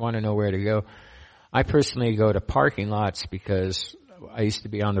distribution. We want to know where to go. I personally go to parking lots because I used to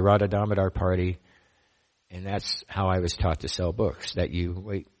be on the Radha Damodar party, and that's how I was taught to sell books, that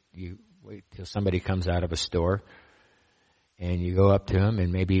you wait till somebody comes out of a store, and you go up to them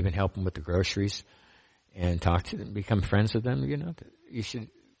and maybe even help them with the groceries and talk to them, become friends with them. You know, you should,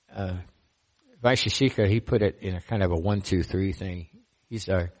 Vaisheshika, he put it in a kind of a 1, 2, 3 thing. He's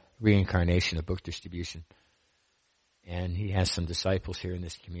our reincarnation of book distribution. And he has some disciples here in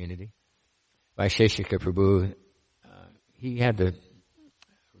this community. Vaisheshika Prabhu, he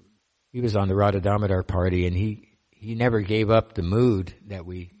was on the Radha Damodar party, and he never gave up the mood that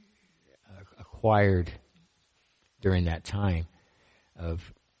we acquired during that time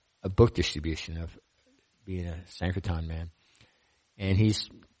of book distribution, of being a Sankirtan man. And he's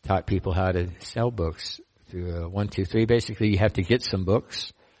taught people how to sell books through 1, 2, 3. Basically, you have to get some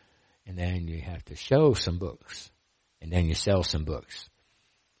books, and then you have to show some books, and then you sell some books.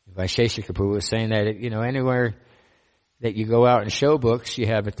 Vaisheshika Prabhu was saying that, anywhere that you go out and show books, you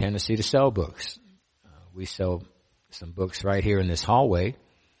have a tendency to sell books. We sell some books right here in this hallway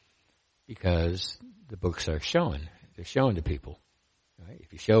because the books are shown. They're shown to people. Right?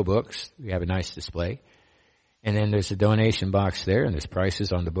 If you show books, you have a nice display. And then there's a donation box there, and there's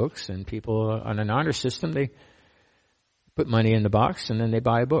prices on the books. And people on an honor system, they put money in the box, and then they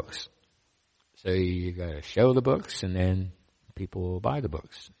buy books. So you got to show the books, and then people will buy the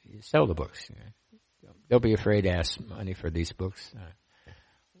books. You sell the books. Don't be afraid to ask money for these books.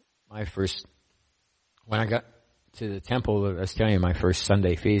 When I got to the temple, I was telling you, my first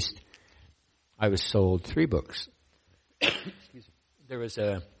Sunday feast, I was sold 3 books. Excuse me. There was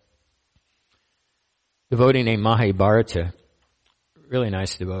a devotee named Mahi Bharata, really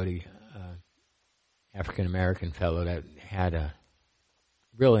nice devotee, African-American fellow that had a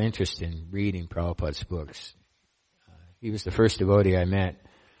real interest in reading Prabhupada's books. He was the first devotee I met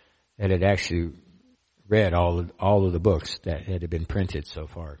that had actually read all of the books that had been printed so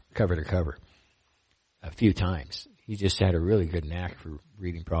far, cover to cover, a few times. He just had a really good knack for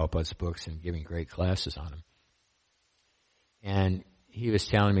reading Prabhupada's books and giving great classes on them. And he was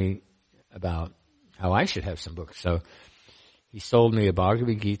telling me about how I should have some books. So he sold me a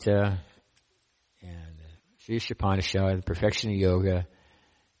Bhagavad Gita and Sri Upanishad, Perfection of Yoga,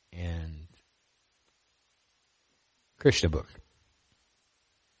 and Krishna book.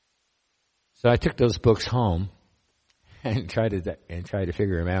 So I took those books home and tried to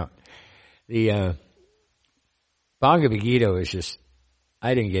figure them out. The Bhagavad Gita was just,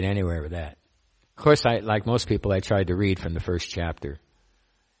 I didn't get anywhere with that. Of course, like most people, I tried to read from the first chapter.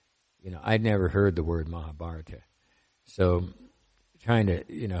 I'd never heard the word Mahabharata. So trying to,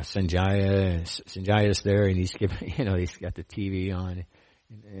 Sanjaya's there, and he's giving, he's got the TV on,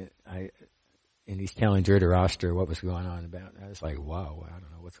 and he's telling Dhritarashtra what was going on about. I was like, wow, I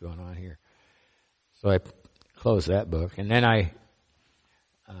don't know what's going on here. So I closed that book, and then I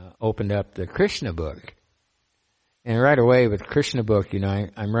opened up the Krishna book. And right away with Krishna book,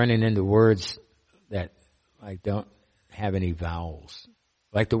 I'm running into words that don't have any vowels.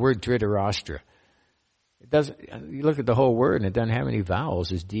 Like the word Dhritarashtra. It doesn't, you look at the whole word and it doesn't have any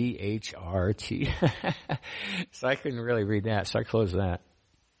vowels. It's D-H-R-T. So I couldn't really read that, so I closed that.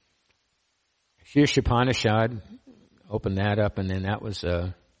 Sri Upanishad, opened that up, and then that was,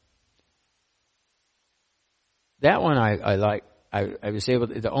 that one I like. I was able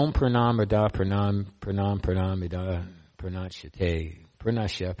to, the Om Pranam Ada Pranam Pranam Pranam Ida Pranachate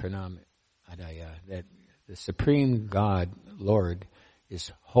Pranasya Pranam Adaya, that the Supreme God, Lord,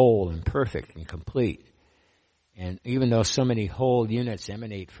 is whole and perfect and complete. And even though so many whole units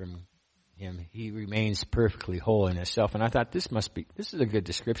emanate from him, he remains perfectly whole in himself. And I thought this is a good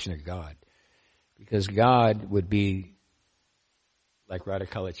description of God. Because God would be like Radha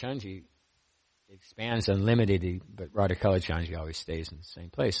Kalachandji, expands unlimitedly, but Radha Kalachandji always stays in the same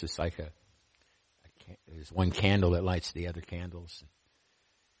place. It's like there's one candle that lights the other candles.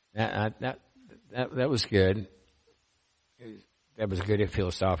 That was good. That was a good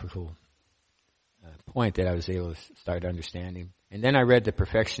philosophical point that I was able to start understanding. And then I read The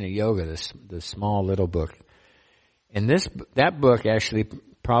Perfection of Yoga, the small little book. And that book actually,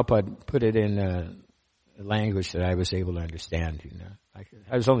 Prabhupada put it in a language that I was able to understand.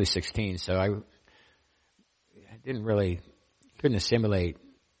 I was only 16, so I couldn't assimilate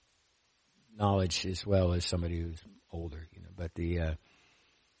knowledge as well as somebody who's older. But the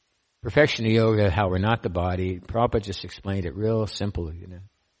Perfection of Yoga, how we're not the body, Prabhupada just explained it real simple.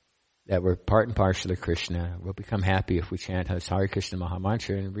 That we're part and parcel of Krishna. We'll become happy if we chant Hare Krishna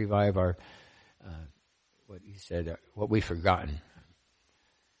Mahamantra and revive our, what we've forgotten.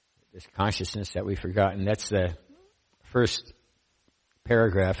 This consciousness that we've forgotten. That's the first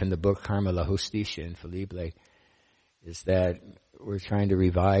paragraph in the book Karma La Justicia Infalible, is that we're trying to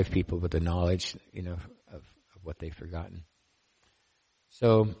revive people with the knowledge, of what they've forgotten.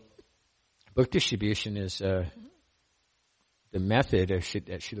 So, book distribution is the method that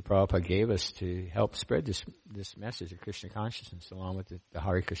Srila Prabhupada gave us to help spread this message of Krishna consciousness, along with the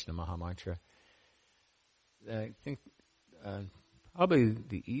Hare Krishna Mahamantra. I think probably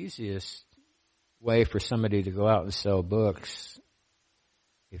the easiest way for somebody to go out and sell books,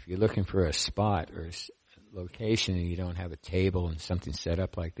 if you're looking for a spot or a location and you don't have a table and something set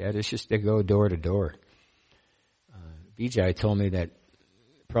up like that, is just to go door to door. Vijay told me that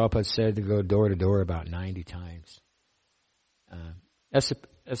Prabhupada said to go door to door about 90 times.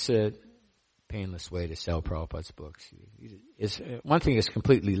 That's a painless way to sell Prabhupada's books. One thing is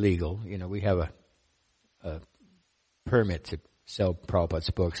completely legal. We have a permit to sell Prabhupada's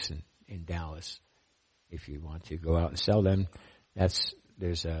books in Dallas. If you want to go out and sell them,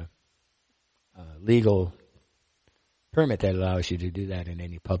 there's a legal permit that allows you to do that in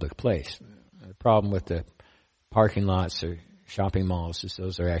any public place. The problem with the parking lots or shopping malls is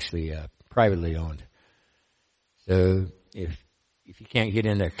those are actually privately owned. So if you can't get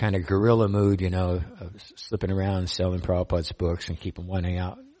in that kind of guerrilla mood, of slipping around and selling Prabhupada's books and keeping one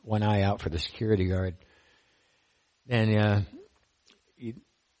eye out for the security guard, then you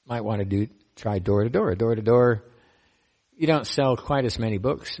might want to try door to door. Door to door, you don't sell quite as many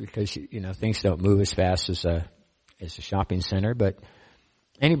books because things don't move as fast as a shopping center, but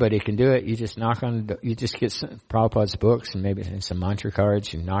anybody can do it. You just you just get some Prabhupada's books and maybe some mantra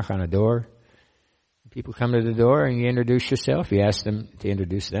cards. You knock on a door. People come to the door and you introduce yourself. You ask them to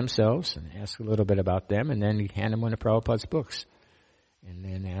introduce themselves and ask a little bit about them, and then you hand them one of Prabhupada's books. And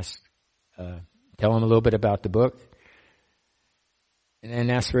then tell them a little bit about the book, and then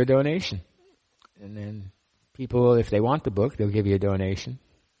ask for a donation. And then people, if they want the book, they'll give you a donation.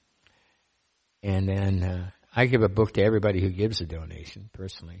 And then I give a book to everybody who gives a donation,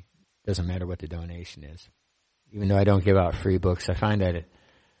 personally. Doesn't matter what the donation is. Even though I don't give out free books, I find that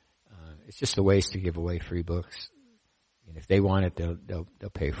it's just a waste to give away free books. And if they want it, they'll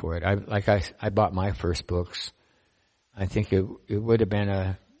pay for it. I bought my first books. I think it would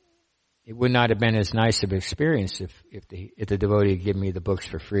not have been as nice of an experience if the devotee had given me the books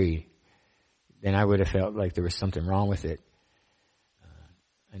for free. Then I would have felt like there was something wrong with it.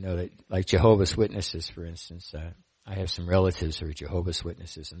 I know that, like Jehovah's Witnesses, for instance, I have some relatives who are Jehovah's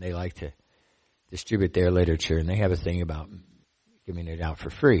Witnesses, and they like to distribute their literature, and they have a thing about giving it out for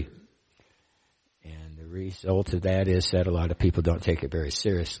free. And the result of that is that a lot of people don't take it very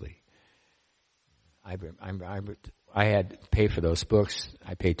seriously. I had to pay for those books.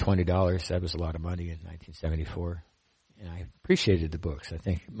 I paid $20. That was a lot of money in 1974. And I appreciated the books, I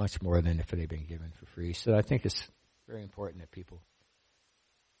think, much more than if they'd been given for free. So I think it's very important that people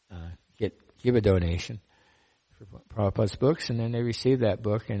give a donation for Prabhupada's books, and then they receive that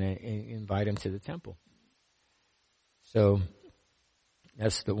book and invite them to the temple. So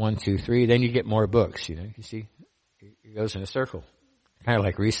that's the 1, 2, 3. Then you get more books. You see, it goes in a circle, kind of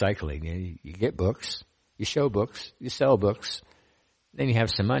like recycling. You get books, you show books, you sell books, then you have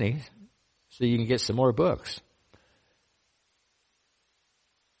some money, so you can get some more books.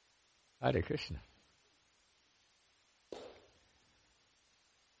 Hare Krishna.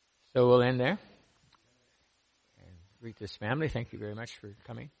 So we'll end there. And greet this family. Thank you very much for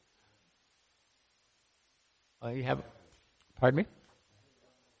coming. You have, pardon me?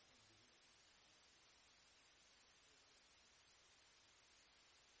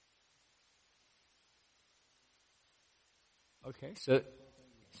 Okay, so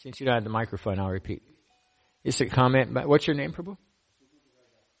since you don't have the microphone, I'll repeat. It's a comment. What's your name, Prabhu?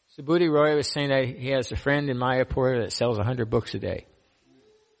 Subhuti Roy was saying that he has a friend in Mayapur that sells 100 books a day.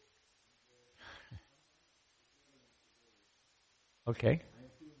 Okay.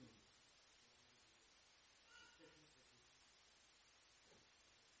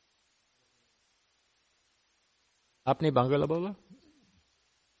 Apne Bangala bola?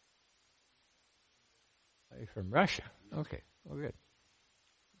 You're from Russia. Okay. Well, good.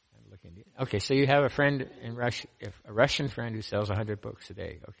 I'm looking. Okay, so you have a friend in Russia, a Russian friend who sells 100 books a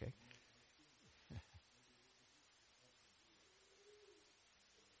day. Okay.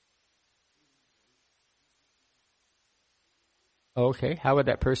 Okay. How would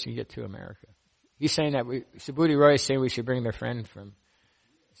that person get to America? He's saying that Subhuti Roy is saying we should bring their friend from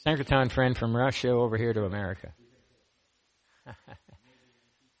Sankirtan friend from Russia over here to America.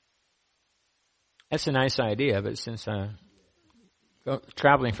 That's a nice idea, but since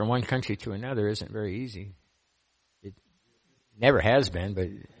traveling from one country to another isn't very easy, it never has been, but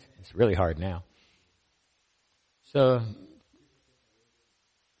it's really hard now. So,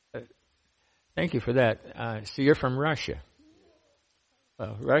 thank you for that. So you're from Russia.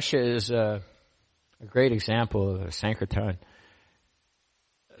 Well, Russia is a great example of a Sankirtan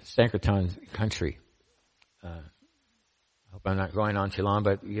country. I hope I'm not going on too long,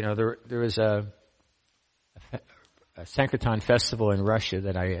 but there was a Sankirtan festival in Russia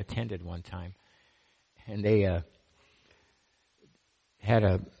that I attended one time, and they had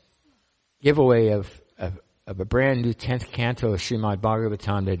a giveaway of a brand new 10th canto of Srimad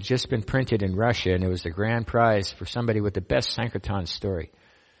Bhagavatam that had just been printed in Russia, and it was the grand prize for somebody with the best Sankirtan story.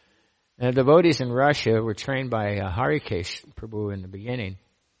 And the devotees in Russia were trained by Harikesh Prabhu in the beginning.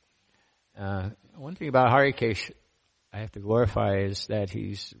 One thing about Harikesh I have to glorify is that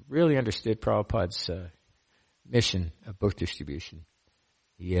he's really understood Prabhupada's mission of book distribution.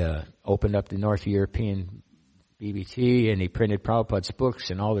 He opened up the North European BBT, and he printed Prabhupada's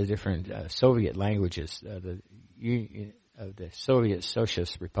books in all the different Soviet languages of the Soviet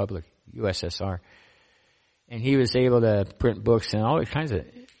Socialist Republic, USSR. And he was able to print books in all kinds of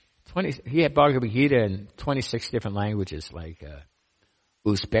he had Bhagavad Gita in 26 different languages, like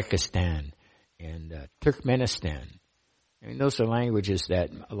Uzbekistan and Turkmenistan. I mean, those are languages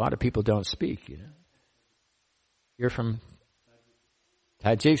that a lot of people don't speak, You're from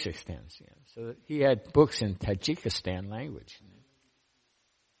Tajikistan, so he had books in Tajikistan language.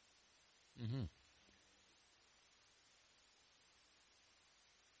 Mm-hmm.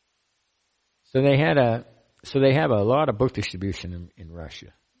 So they have a lot of book distribution in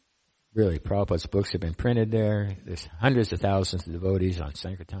Russia. Really, Prabhupada's books have been printed there. There's hundreds of thousands of devotees on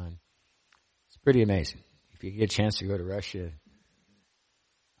Sankirtan. It's pretty amazing. If you get a chance to go to Russia,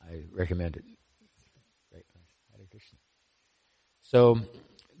 I recommend it. Great place. Hare Krishna. So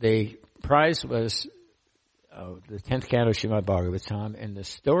the prize was the 10th canto of Srimad Bhagavatam, and the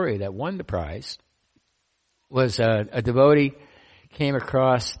story that won the prize was a devotee came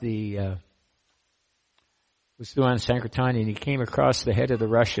across was doing Sankirtan, and he came across the head of the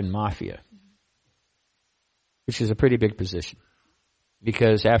Russian mafia, which is a pretty big position.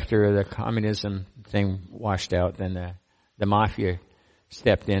 Because after the communism thing washed out, then the mafia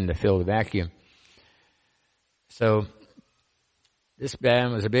stepped in to fill the vacuum. So this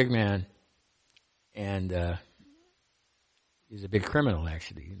man was a big man, and he's a big criminal,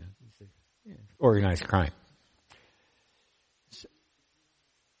 actually. He's organized crime.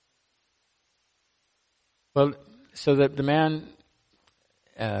 So the man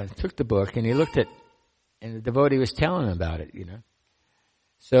took the book, and he looked at, and the devotee was telling him about it,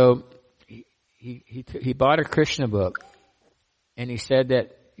 So he bought a Krishna book, and he said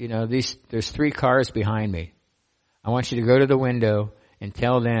that, there's 3 cars behind me. I want you to go to the window and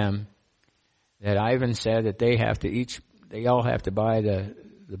tell them that Ivan said that they all have to buy the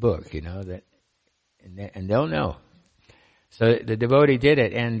book, that, and they'll know. So the devotee did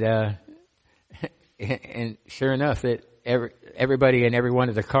it, and sure enough, that everybody in every one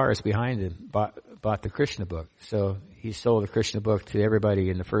of the cars behind him bought the Krishna book. So he sold the Krishna book to everybody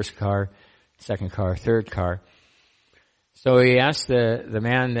in the first car, second car, third car. So he asked the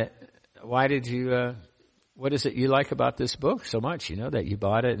man that, why did you, what is it you like about this book so much, that you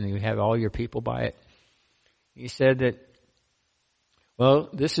bought it and you have all your people buy it? He said that, well,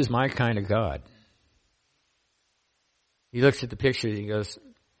 this is my kind of God. He looks at the picture and he goes,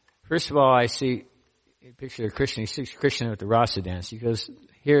 first of all, I see a picture of Krishna. He sees Krishna with the rasa dance. He goes,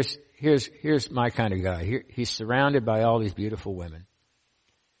 here's my kind of guy. He's surrounded by all these beautiful women.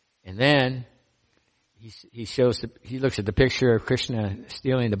 And then he looks at the picture of Krishna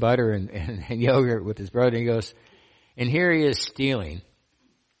stealing the butter and yogurt with his brother, and he goes, and here he is stealing.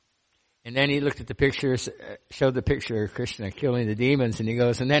 And then he looked at the picture, showed the picture of Krishna killing the demons, and he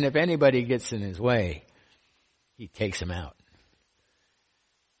goes, and then if anybody gets in his way, he takes them out.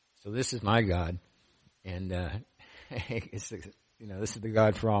 So this is my God. And this is the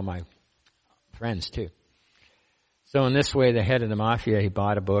God for all my friends too. So in this way, the head of the mafia, he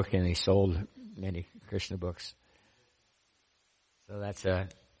bought a book and he sold many Krishna books. So that's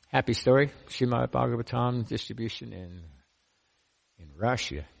Happy story. Srimad Bhagavatam distribution in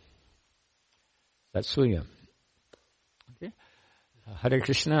Russia. That's Okay. Hare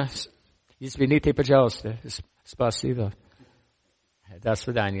Krishna. Извините, пожалуйста. Спасибо. До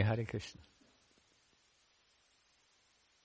свидания. Hare Krishna.